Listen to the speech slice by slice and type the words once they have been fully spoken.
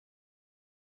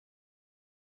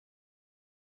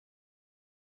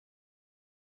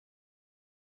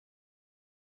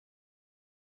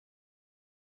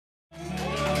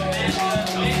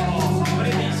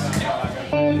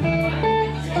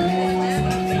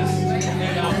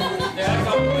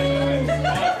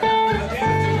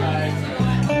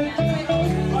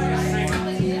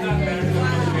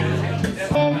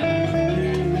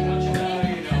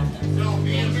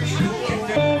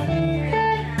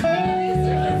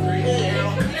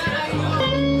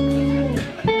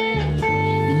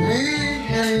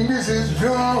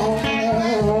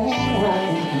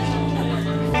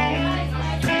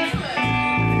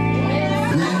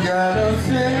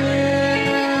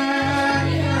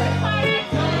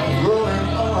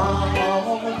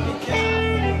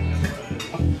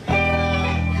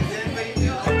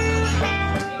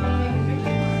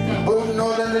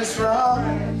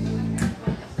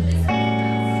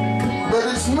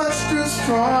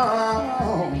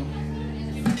wrong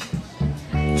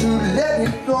to let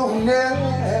it go now.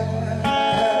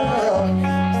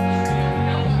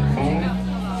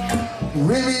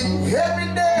 Really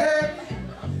every day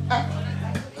at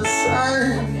the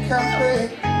same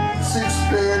cafe,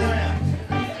 6:30,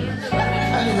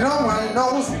 and no one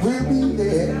knows we'll be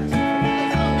there.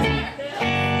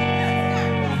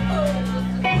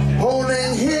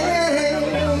 Holding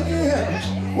hands,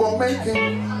 we're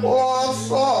making all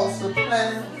sorts of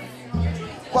plans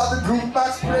while the group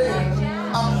box plays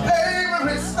our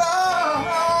favorite song.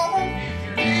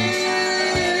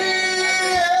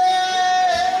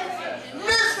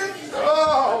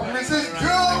 Mrs.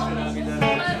 Jones,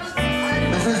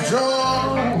 Mrs.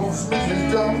 Jones,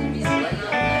 Mrs. Jones,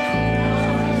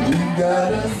 you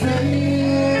got a thing,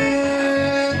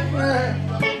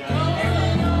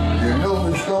 you know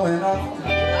what's going on.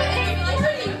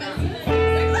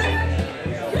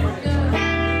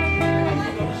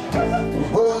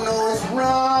 Oh no, it's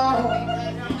wrong.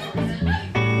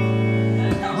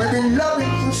 We've been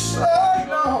loving for so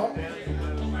long.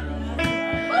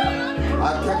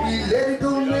 I can't be let it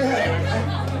go now.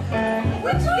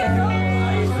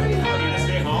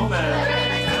 Stay home, man.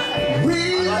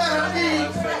 We gotta be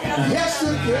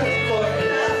yesterday, boy.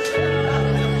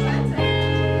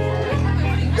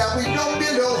 That we don't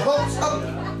build our hopes up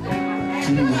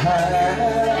too high.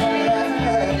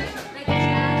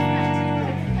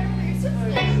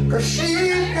 'Cause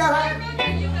she got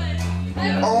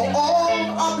her own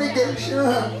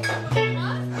obligation,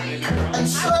 and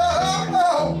so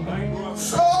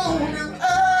do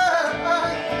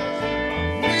I.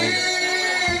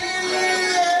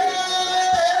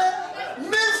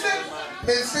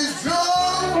 Mrs.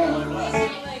 Jones,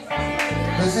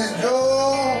 Mrs.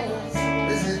 Jones,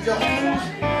 Mrs. Jones,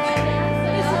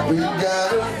 we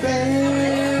got a thing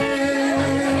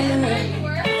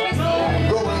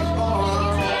going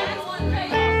on.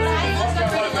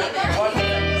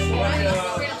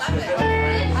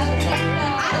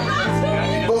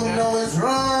 But no, it's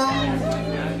wrong.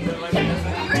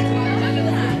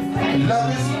 Love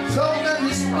is so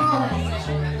very strong.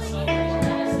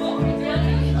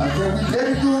 I can't be let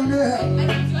it go now.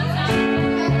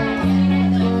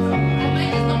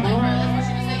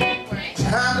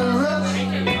 Time to rush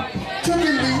to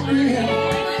believe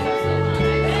in.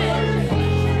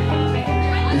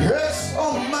 It hurts so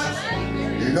much,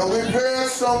 you know it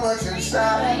hurts so much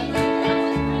inside.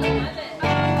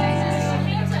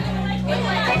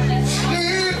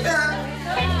 Sleep down,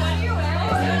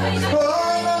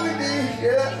 fall on me,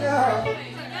 yeah.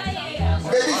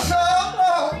 Baby, so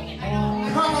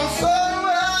come on, so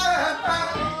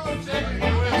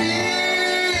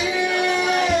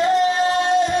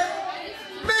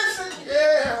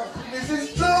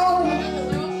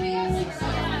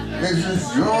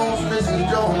Mrs. Jones,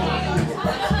 Mrs. Jones,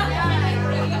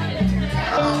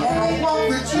 I wanna walk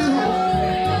with you,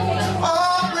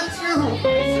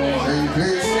 same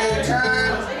place, same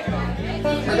time.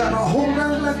 We got to hold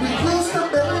on like we used to,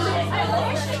 baby.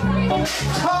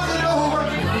 Talk it over,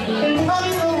 talk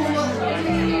it over.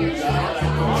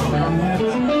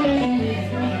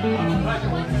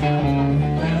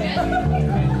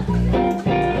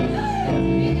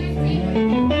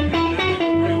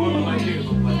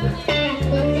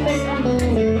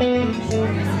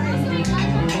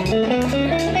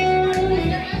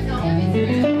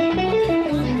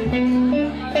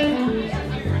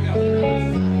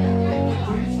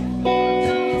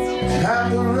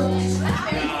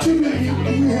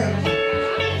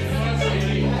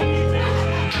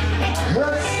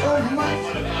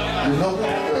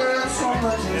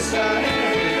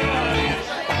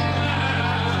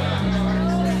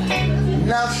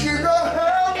 Now she go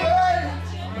her way,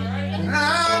 and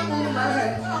I'm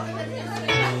mine.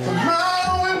 Come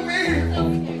on with me,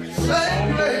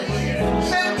 same place,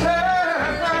 same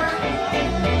time.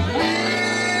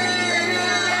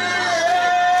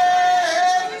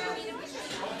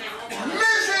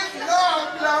 Mrs.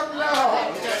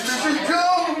 Mrs.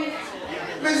 Jones,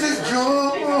 Mrs.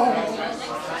 Jones,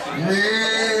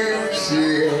 Mrs.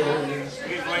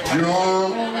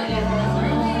 Jones.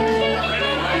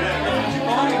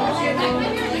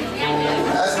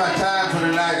 That's my time for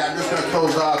tonight. I'm just going to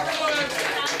close off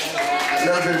a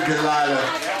little bit of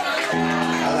Delilah.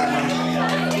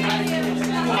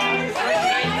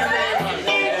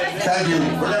 Thank you.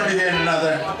 We're going to be here in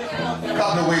another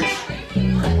couple of weeks.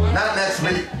 Not next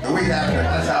week, the week after.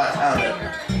 That's how I found it.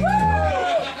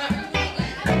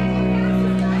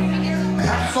 I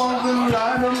saw the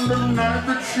light on the night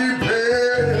that she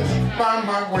passed by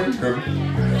my window.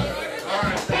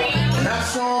 And I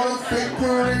saw the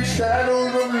flickering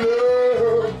shadows of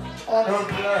love on her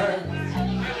brow.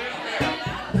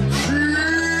 She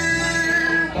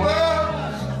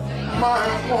was my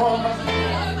woman.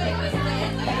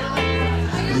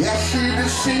 Yeah, she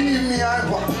deceived me. I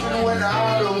walked and went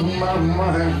out of my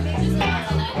mind.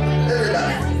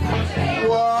 Everybody.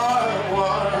 Why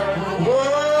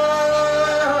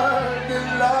did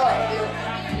love?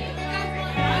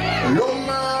 Oh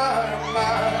my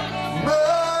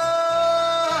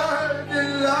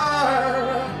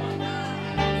delight.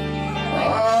 I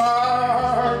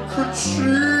could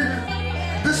see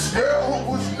this girl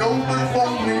was no good for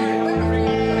me,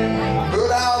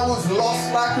 but I was lost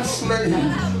like a slave.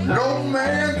 No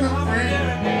man could free.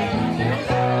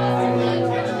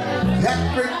 That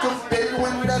break of day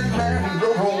when that man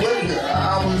drove away, I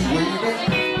was waiting,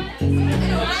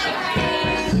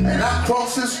 and I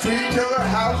crossed the street to her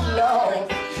house loud.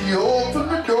 She opened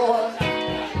the door.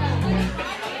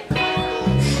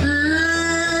 She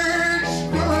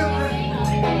stood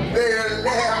there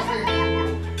laughing.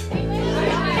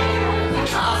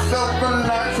 I felt the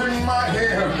knife in my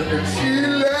hand, and she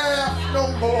laughed no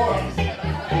more.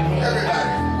 Everybody,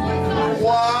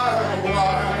 why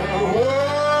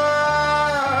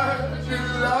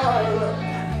Delilah?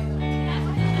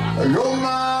 You're my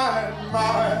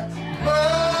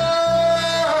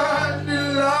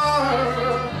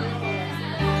Delilah.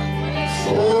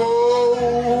 So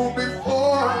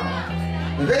before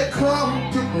they come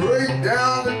to break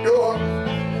down the door,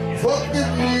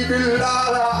 forgive me,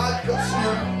 Delilah, I just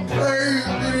couldn't play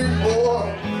anymore.